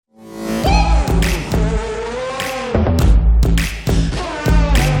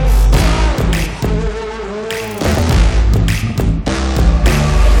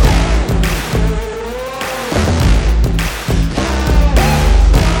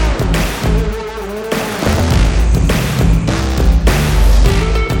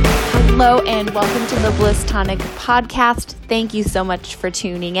and welcome to the Bliss Tonic podcast. Thank you so much for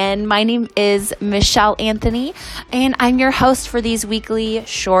tuning in. My name is Michelle Anthony, and I'm your host for these weekly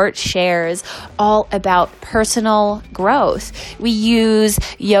short shares all about personal growth. We use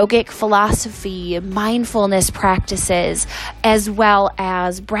yogic philosophy, mindfulness practices, as well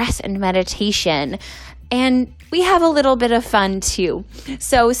as breath and meditation. And we have a little bit of fun too.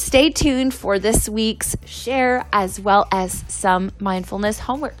 So stay tuned for this week's share as well as some mindfulness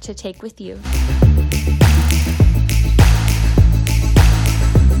homework to take with you.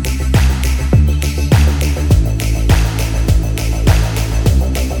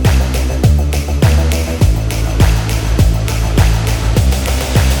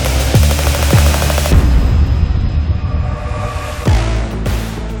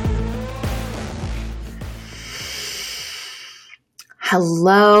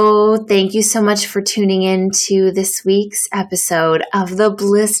 Hello. Thank you so much for tuning in to this week's episode of the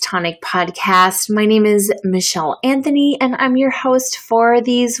Bliss Tonic podcast. My name is Michelle Anthony, and I'm your host for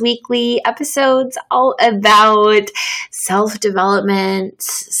these weekly episodes all about self-development,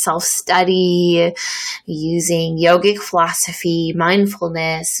 self-study, using yogic philosophy,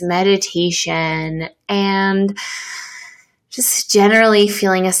 mindfulness, meditation, and just generally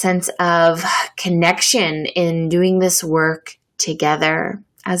feeling a sense of connection in doing this work together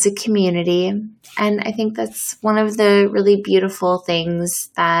as a community. And I think that's one of the really beautiful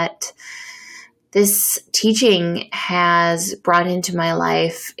things that this teaching has brought into my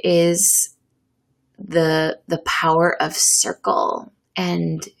life is the power of circle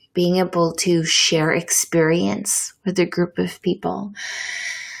and being able to share experience with a group of people.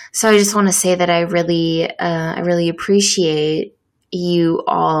 So I just want to say that I really appreciate you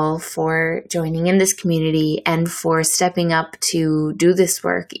all for joining in this community and for stepping up to do this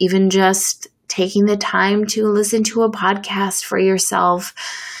work, even just taking the time to listen to a podcast for yourself,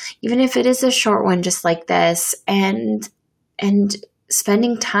 even if it is a short one just like this, and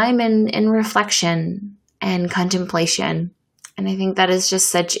spending time in reflection and contemplation. And I think that is just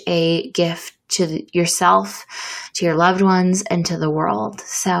such a gift to yourself, to your loved ones, and to the world.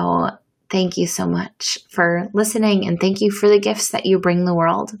 So thank you so much for listening, and thank you for the gifts that you bring the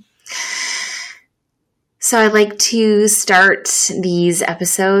world. So I'd like to start these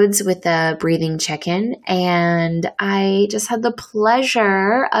episodes with a breathing check-in, and I just had the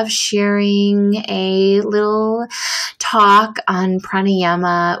pleasure of sharing a little talk on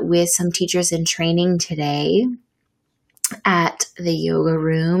pranayama with some teachers in training today at the yoga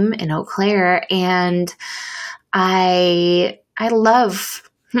room in Eau Claire, and I love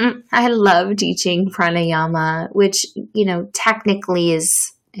teaching pranayama, which, technically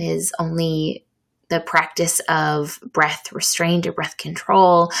is only the practice of breath restraint or breath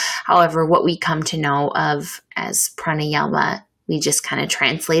control. However, what we come to know of as pranayama, we just kind of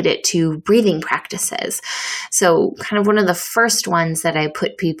translate it to breathing practices. So kind of one of the first ones that I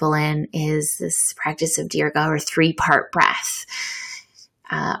put people in is this practice of Dirga, or 3-part breath.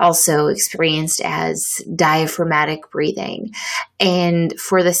 Also experienced as diaphragmatic breathing. And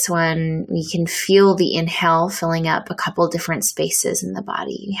for this one, we can feel the inhale filling up a couple different spaces in the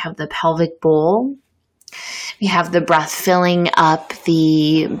body. We have the pelvic bowl. We have the breath filling up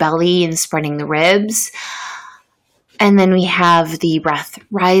the belly and spreading the ribs. And then we have the breath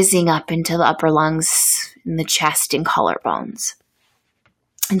rising up into the upper lungs in the chest and collarbones.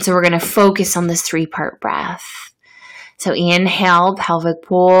 And so we're going to focus on this 3-part breath. So inhale, pelvic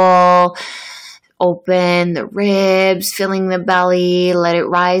bowl, open the ribs, filling the belly, let it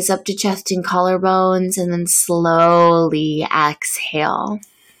rise up to chest and collarbones, and then slowly exhale.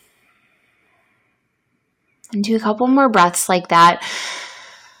 And do a couple more breaths like that.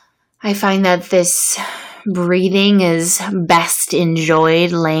 I find that this breathing is best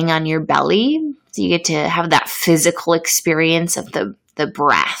enjoyed laying on your belly. So you get to have that physical experience of the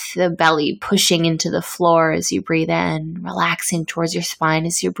breath, the belly pushing into the floor as you breathe in, relaxing towards your spine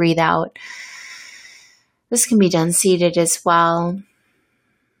as you breathe out. This can be done seated as well.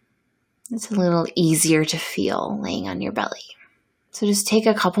 It's a little easier to feel laying on your belly. So just take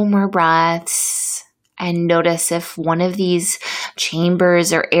a couple more breaths and notice if one of these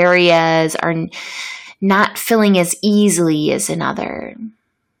chambers or areas are not filling as easily as another.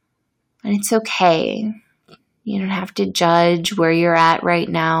 And it's okay. You don't have to judge where you're at right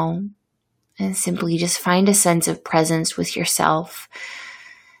now, and simply just find a sense of presence with yourself,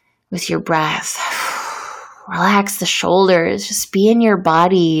 with your breath. Relax the shoulders. Just be in your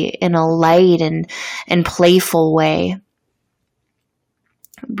body in a light and playful way.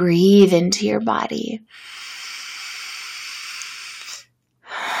 Breathe into your body.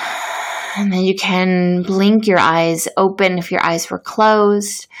 And then you can blink your eyes open if your eyes were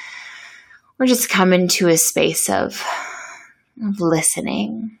closed. we're just coming to a space of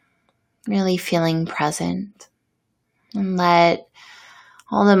listening, really feeling present, and let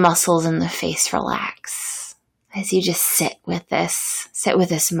all the muscles in the face relax as you just sit with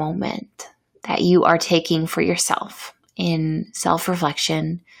this moment that you are taking for yourself in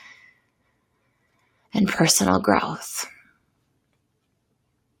self-reflection and personal growth.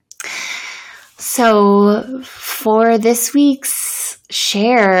 So for this week's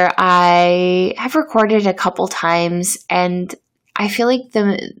share, I have recorded a couple times, and I feel like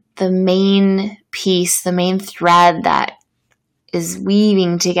the main piece, the main thread that is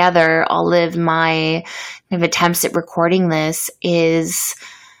weaving together all of my kind of attempts at recording this is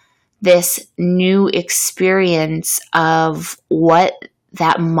this new experience of what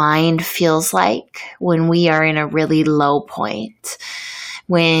that mind feels like when we are in a really low point,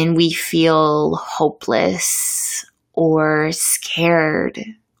 when we feel hopeless or scared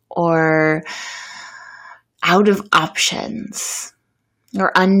or out of options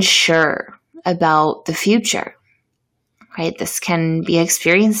or unsure about the future. Right? This can be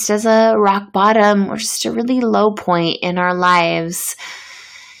experienced as a rock bottom or just a really low point in our lives.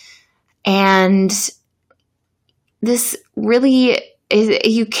 And this really is,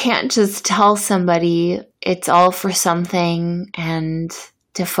 you can't just tell somebody it's all for something and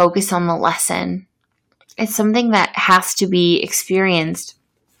to focus on the lesson. It's something that has to be experienced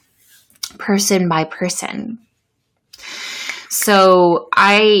person by person. So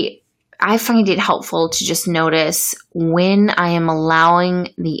I find it helpful to just notice when I am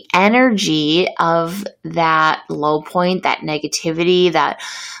allowing the energy of that low point, that negativity, that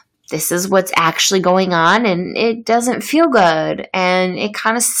this is what's actually going on and it doesn't feel good and it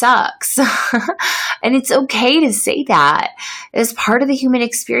kind of sucks. And it's okay to say that. As part of the human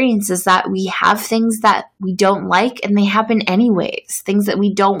experience is that we have things that we don't like and they happen anyways. Things that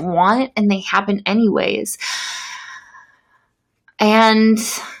we don't want and they happen anyways. And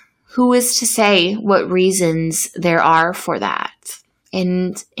who is to say what reasons there are for that?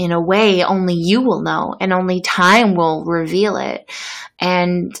 And in a way, only you will know, and only time will reveal it.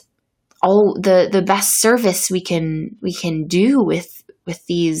 And the best service we can do with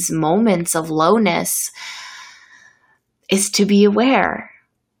these moments of lowness is to be aware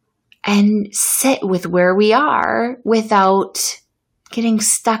and sit with where we are without getting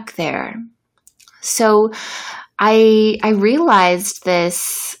stuck there. So I realized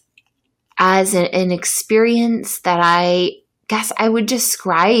this as an experience that I guess I would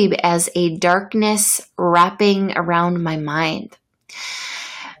describe as a darkness wrapping around my mind.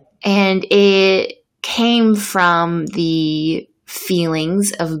 And it came from the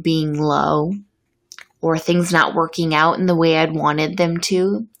feelings of being low or things not working out in the way I'd wanted them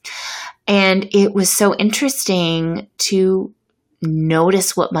to. And it was so interesting to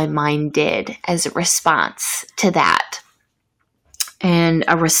notice what my mind did as a response to that. And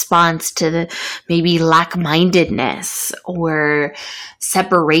a response to the maybe lack-mindedness or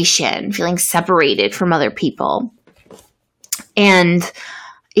separation, feeling separated from other people. And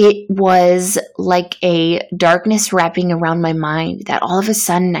it was like a darkness wrapping around my mind that all of a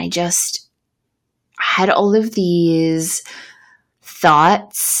sudden I just had all of these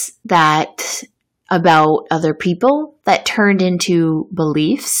thoughts that about other people that turned into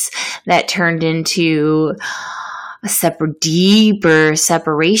beliefs, that turned into a deeper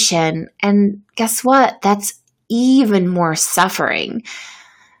separation. And guess what? That's even more suffering.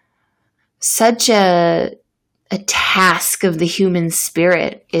 Such a task of the human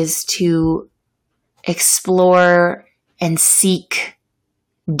spirit is to explore and seek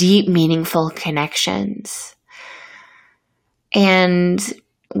deep, meaningful connections. And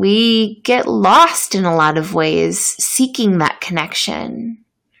we get lost in a lot of ways seeking that connection.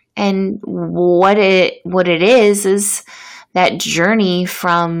 And what it is that journey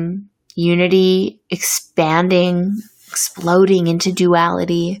from unity expanding, exploding into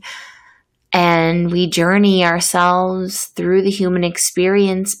duality. And we journey ourselves through the human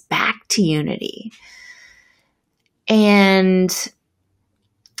experience back to unity. And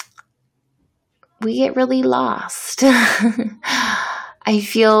we get really lost. I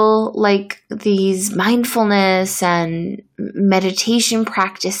feel like these mindfulness and meditation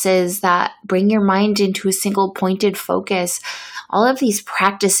practices that bring your mind into a single pointed focus, all of these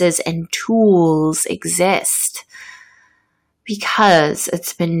practices and tools exist because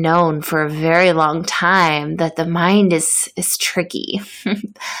it's been known for a very long time that the mind is tricky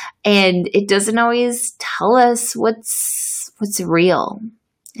and it doesn't always tell us what's real.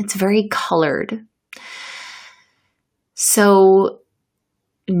 It's very colored. So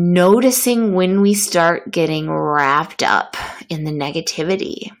noticing when we start getting wrapped up in the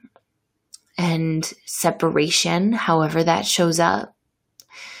negativity and separation, however that shows up.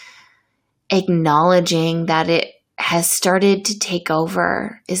 Acknowledging that it has started to take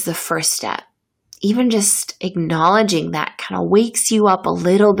over is the first step. Even just acknowledging that kind of wakes you up a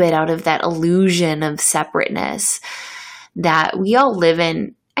little bit out of that illusion of separateness that we all live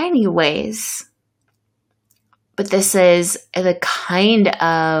in anyways. But this is the kind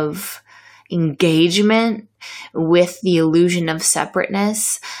of engagement with the illusion of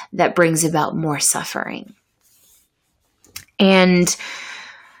separateness that brings about more suffering. And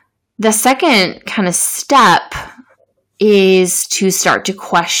the second kind of step is to start to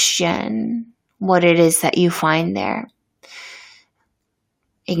question what it is that you find there.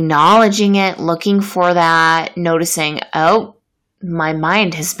 Acknowledging it, looking for that, noticing, oh, my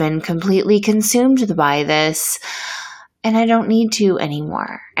mind has been completely consumed by this and I don't need to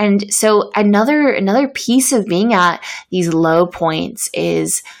anymore. And so another piece of being at these low points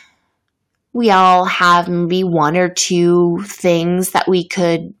is we all have maybe one or two things that we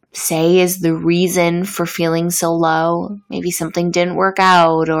could say is the reason for feeling so low. Maybe something didn't work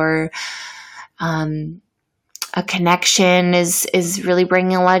out, or a connection is really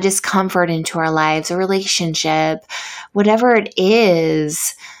bringing a lot of discomfort into our lives, a relationship, whatever it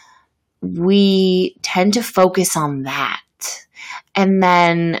is, we tend to focus on that. And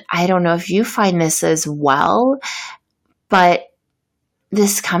then, I don't know if you find this as well, but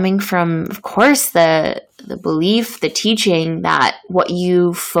this coming from, of course, the belief, the teaching that what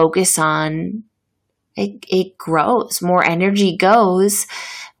you focus on, it grows. More energy goes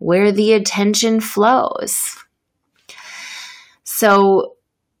where the attention flows. So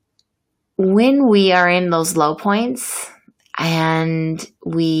when we are in those low points and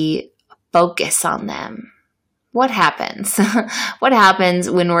we focus on them, what happens? What happens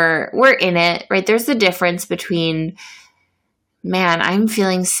when we're in it, right? There's a difference between, man, I'm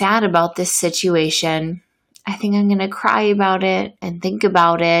feeling sad about this situation. I think I'm going to cry about it and think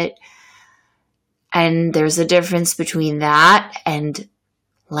about it. And there's a difference between that and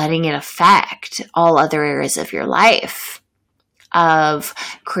letting it affect all other areas of your life, of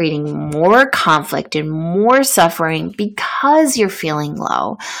creating more conflict and more suffering because you're feeling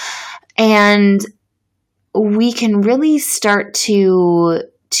low. And we can really start to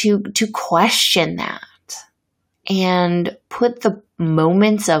question that and put the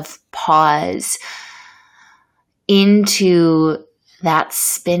moments of pause into that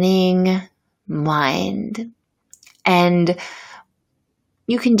spinning mind. And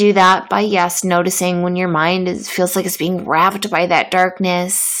you can do that by, yes, noticing when your mind feels like it's being wrapped by that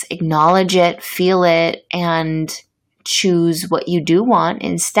darkness. Acknowledge it, feel it, and choose what you do want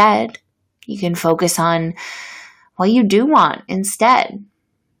instead. You can focus on what you do want instead.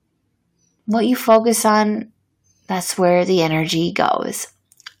 What you focus on, that's where the energy goes.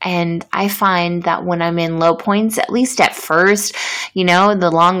 And I find that when I'm in low points, at least at first,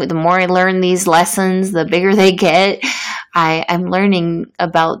 the more I learn these lessons, the bigger they get. I'm learning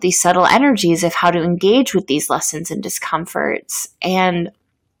about these subtle energies of how to engage with these lessons and discomforts. And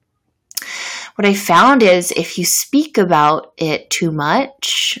what I found is if you speak about it too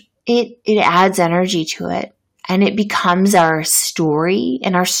much, it adds energy to it. And it becomes our story,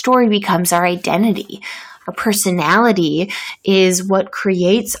 and our story becomes our identity. Our personality is what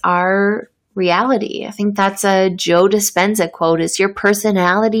creates our reality. I think that's a Joe Dispenza quote, is your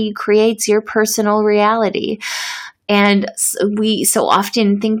personality creates your personal reality. And we so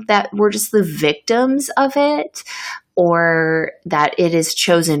often think that we're just the victims of it, or that it is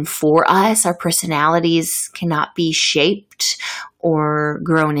chosen for us. Our personalities cannot be shaped or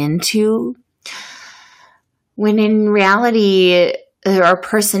grown into. When in reality, our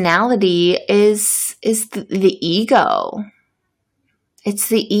personality is the ego. It's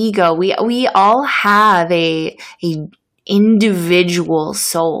the ego. We all have a individual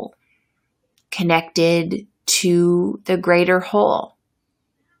soul connected to the greater whole.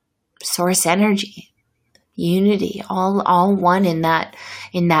 Source energy, unity, all one in that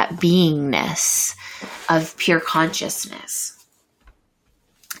beingness of pure consciousness.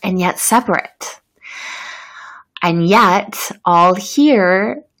 And yet separate. And yet all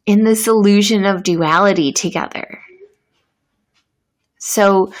here in this illusion of duality together.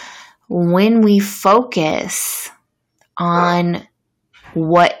 So when we focus on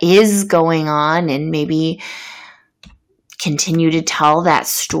what is going on and maybe continue to tell that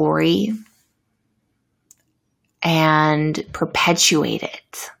story and perpetuate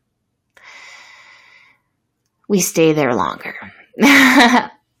it, we stay there longer.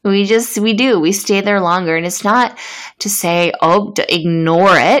 We do. We stay there longer. And it's not to say, to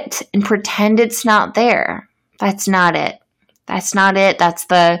ignore it and pretend it's not there. That's not it. That's not it. That's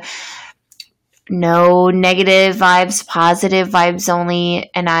the no negative vibes, positive vibes only.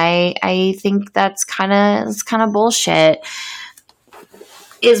 And I think that's kind of bullshit.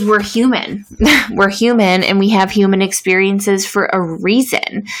 Is we're human. We're human and we have human experiences for a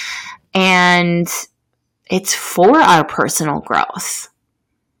reason. And it's for our personal growth.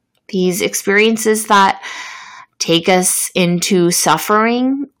 These experiences that take us into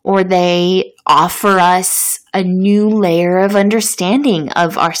suffering, or they offer us a new layer of understanding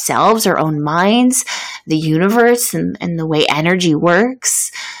of ourselves, our own minds, the universe, and the way energy works.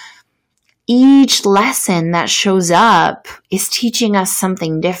 Each lesson that shows up is teaching us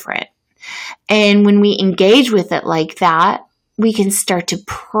something different. And when we engage with it like that, we can start to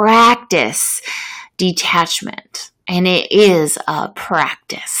practice detachment. And it is a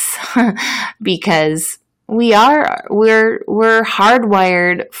practice because we're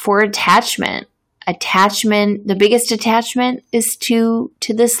hardwired for attachment. Attachment, the biggest attachment is to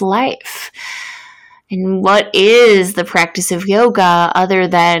this life. And what is the practice of yoga other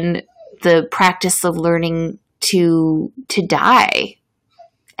than the practice of learning to die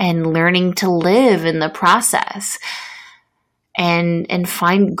and learning to live in the process and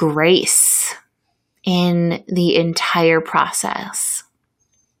find grace in the entire process.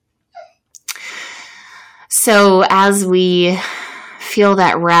 So as we feel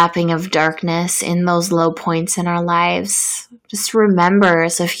that wrapping of darkness in those low points in our lives, just remember,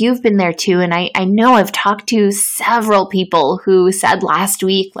 so if you've been there too, and I know I've talked to several people who said last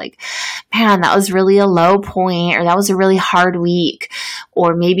week, like, man, that was really a low point, or that was a really hard week,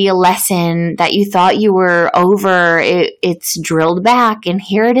 or maybe a lesson that you thought you were over, it's drilled back, and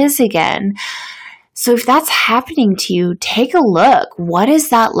here it is again. So if that's happening to you, take a look. What is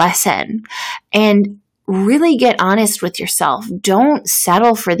that lesson? And really get honest with yourself. Don't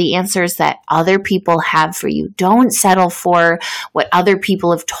settle for the answers that other people have for you. Don't settle for what other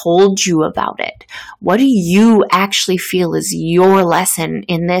people have told you about it. What do you actually feel is your lesson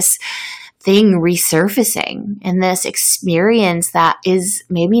in this thing resurfacing, in this experience that is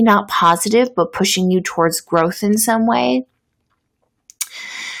maybe not positive, but pushing you towards growth in some way?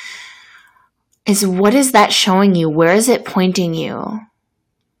 What is that showing you? Where is it pointing you?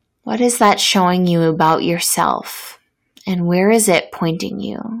 What is that showing you about yourself? And where is it pointing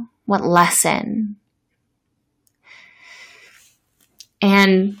you? What lesson?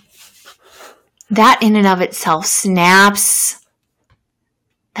 And that in and of itself snaps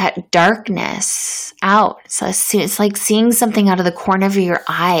that darkness out. So it's like seeing something out of the corner of your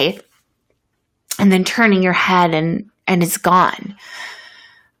eye and then turning your head and it's gone.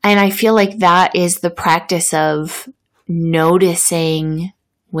 And I feel like that is the practice of noticing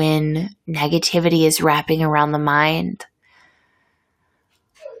when negativity is wrapping around the mind.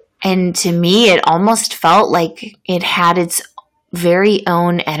 And to me, it almost felt like it had its very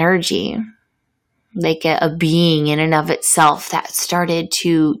own energy, like a being in and of itself that started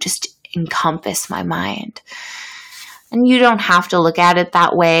to just encompass my mind. And you don't have to look at it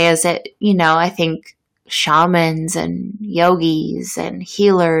that way, as it, I think shamans and yogis and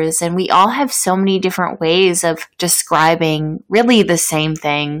healers, and we all have so many different ways of describing really the same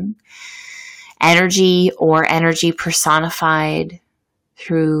thing. Energy, or energy personified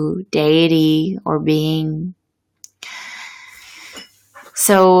through deity or being.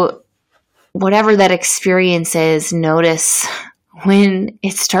 So whatever that experience is, notice when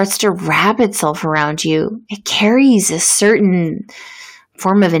it starts to wrap itself around you, it carries a certain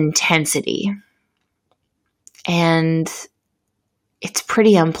form of intensity. And it's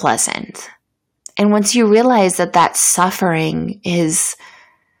pretty unpleasant. And once you realize that that suffering is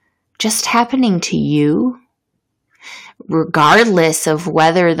just happening to you, regardless of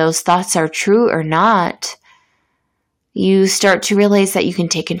whether those thoughts are true or not, you start to realize that you can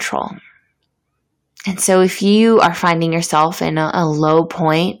take control. And so if you are finding yourself in a low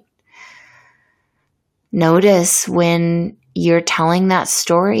point, notice when you're telling that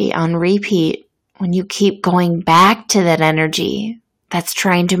story on repeat, when you keep going back to that energy that's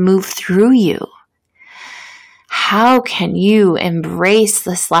trying to move through you. How can you embrace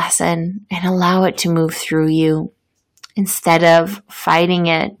this lesson and allow it to move through you instead of fighting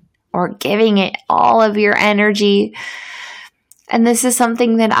it or giving it all of your energy? And this is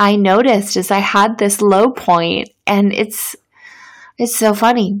something that I noticed as I had this low point, and it's so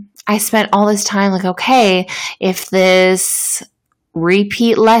funny. I spent all this time like, okay, if this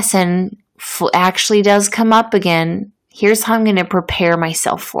repeat lesson actually does come up again, here's how I'm going to prepare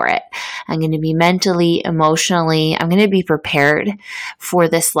myself for it. I'm going to be mentally, emotionally, I'm going to be prepared for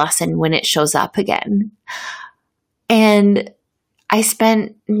this lesson when it shows up again. And I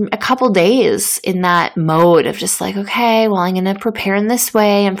spent a couple days in that mode of just like, okay, well, I'm going to prepare in this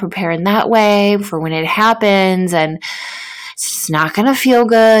way and prepare in that way for when it happens. And it's just not going to feel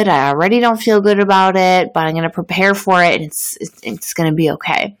good. I already don't feel good about it, but I'm going to prepare for it, and it's going to be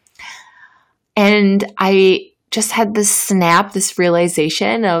okay. And I just had this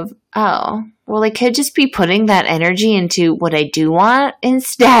realization of, oh, well, I could just be putting that energy into what I do want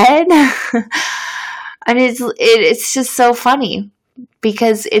instead. And it's just so funny,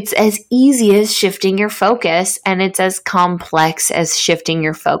 because it's as easy as shifting your focus, and it's as complex as shifting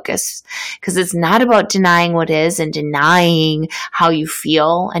your focus, because it's not about denying what is and denying how you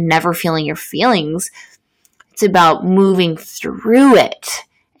feel and never feeling your feelings. It's about moving through it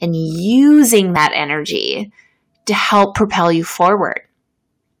and using that energy to help propel you forward.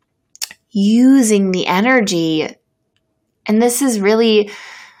 Using the energy, and this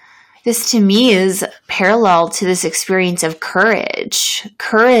to me is parallel to this experience of courage.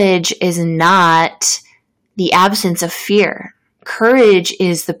 Courage is not the absence of fear. Courage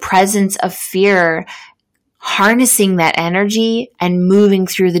is the presence of fear, harnessing that energy and moving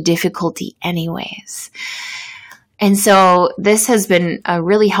through the difficulty anyways. And so this has been a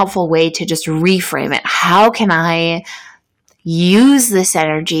really helpful way to just reframe it. How can I use this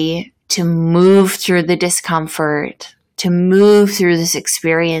energy to move through the discomfort, to move through this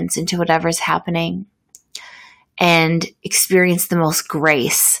experience into whatever's happening, and experience the most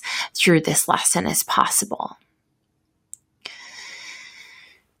grace through this lesson as possible?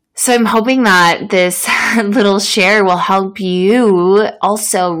 So I'm hoping that this little share will help you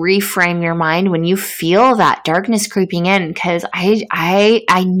also reframe your mind when you feel that darkness creeping in, because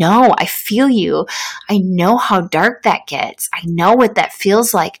I know, I feel you. I know how dark that gets. I know what that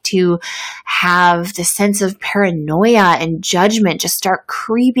feels like to have the sense of paranoia and judgment just start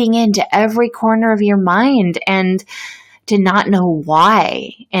creeping into every corner of your mind, and to not know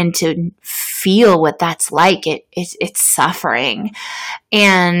why, and to feel what that's like. It's suffering.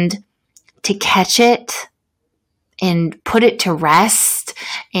 And to catch it and put it to rest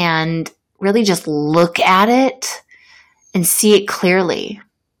and really just look at it and see it clearly.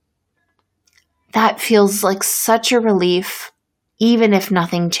 That feels like such a relief, even if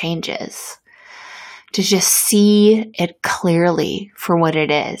nothing changes. To just see it clearly for what it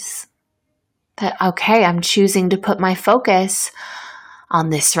is. That, okay, I'm choosing to put my focus on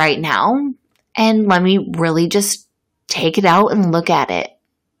this right now, and let me really just take it out and look at it.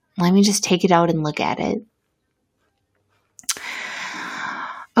 Let me just take it out and look at it.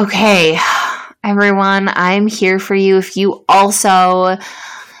 Okay, everyone, I'm here for you. If you also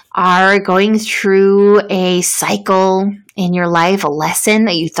are going through a cycle in your life, a lesson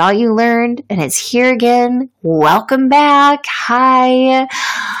that you thought you learned, and it's here again, welcome back. Hi.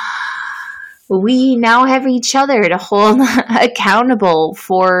 We now have each other to hold accountable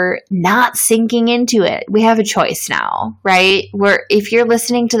for not sinking into it. We have a choice now, right? If you're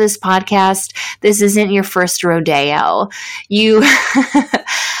listening to this podcast, this isn't your first rodeo. You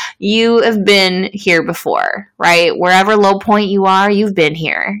have been here before, right? Wherever low point you are, you've been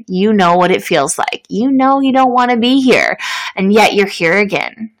here. You know what it feels like. You know you don't want to be here, and yet you're here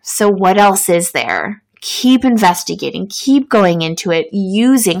again. So what else is there? Keep investigating, keep going into it,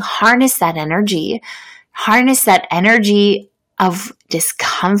 harness that energy of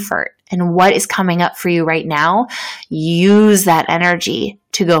discomfort and what is coming up for you right now. Use that energy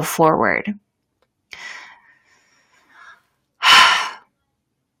to go forward.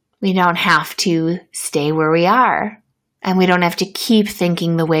 We don't have to stay where we are, and we don't have to keep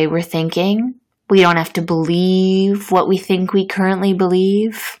thinking the way we're thinking. We don't have to believe what we think we currently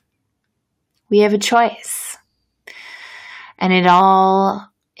believe. We have a choice. And it all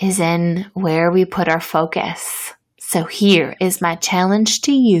is in where we put our focus. So here is my challenge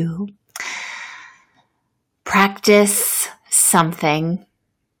to you. Practice something.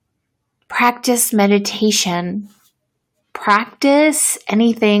 Practice meditation. Practice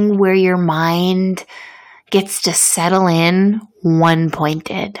anything where your mind gets to settle in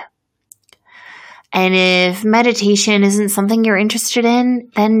one-pointed. And if meditation isn't something you're interested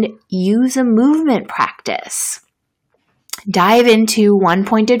in, then use a movement practice. Dive into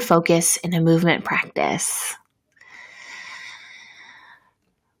one-pointed focus in a movement practice.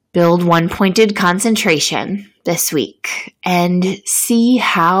 Build one-pointed concentration this week and see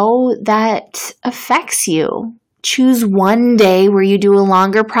how that affects you. Choose one day where you do a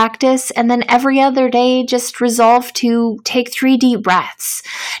longer practice, and then every other day just resolve to take 3 deep breaths,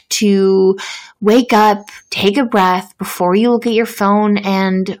 to wake up, take a breath before you look at your phone,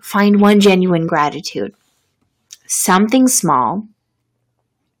 and find one genuine gratitude. Something small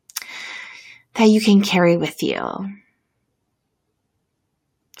that you can carry with you.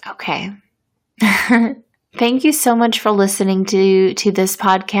 Okay. Thank you so much for listening to this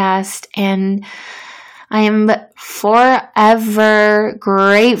podcast, and I am forever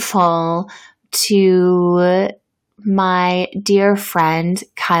grateful to my dear friend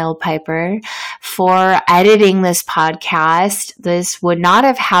Kyle Piper for editing this podcast. This would not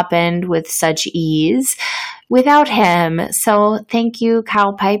have happened with such ease without him. So thank you,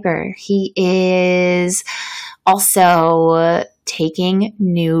 Kyle Piper. He is also taking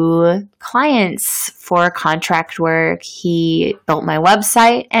new clients for contract work. He built my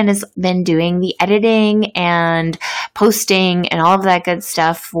website and has been doing the editing and posting and all of that good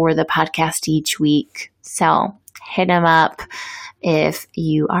stuff for the podcast each week. So hit him up if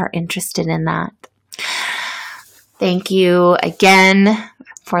you are interested in that. Thank you again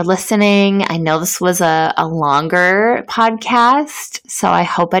for listening. I know this was a longer podcast, so I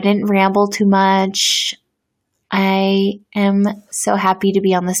hope I didn't ramble too much. I am so happy to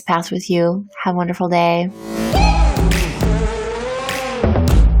be on this path with you. Have a wonderful day.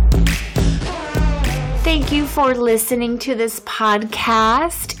 Thank you for listening to this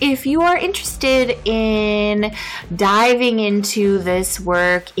podcast. If you are interested in diving into this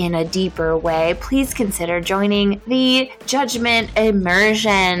work in a deeper way, please consider joining the Judgment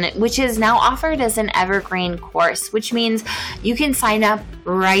Immersion, which is now offered as an evergreen course, which means you can sign up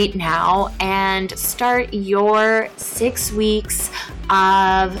right now and start your 6 weeks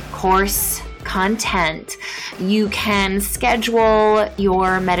of course content. You can schedule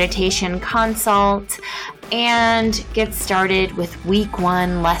your meditation consult and get started with week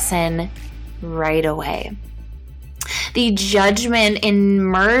 1 lesson right away. The Judgment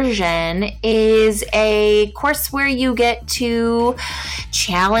Immersion is a course where you get to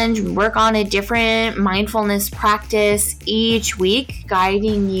challenge, work on a different mindfulness practice each week,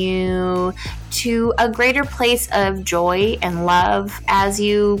 guiding you to a greater place of joy and love as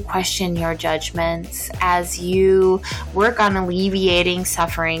you question your judgments, as you work on alleviating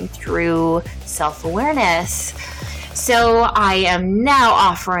suffering through self-awareness. So I am now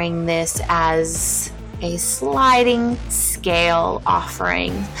offering this as a sliding scale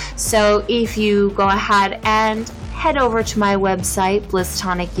offering. So if you go ahead and head over to my website,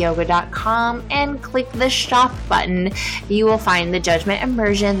 blisstonicyoga.com, and click the shop button, you will find the Judgment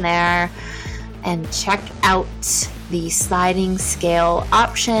Immersion there, and check out the sliding scale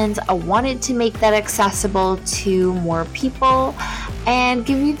options. I wanted to make that accessible to more people and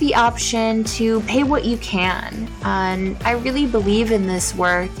give you the option to pay what you can. And I really believe in this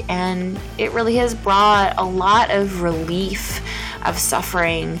work, and it really has brought a lot of relief of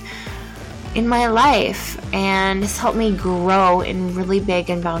suffering in my life, and it's helped me grow in really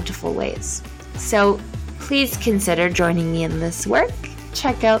big and bountiful ways. So please consider joining me in this work.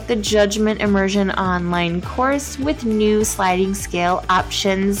 Check out the Judgment Immersion online course with new sliding scale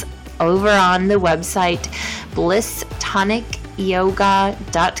options over on the website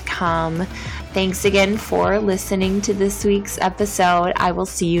blisstonicyoga.com. Thanks again for listening to this week's episode. I will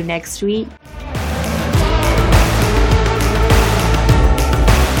see you next week.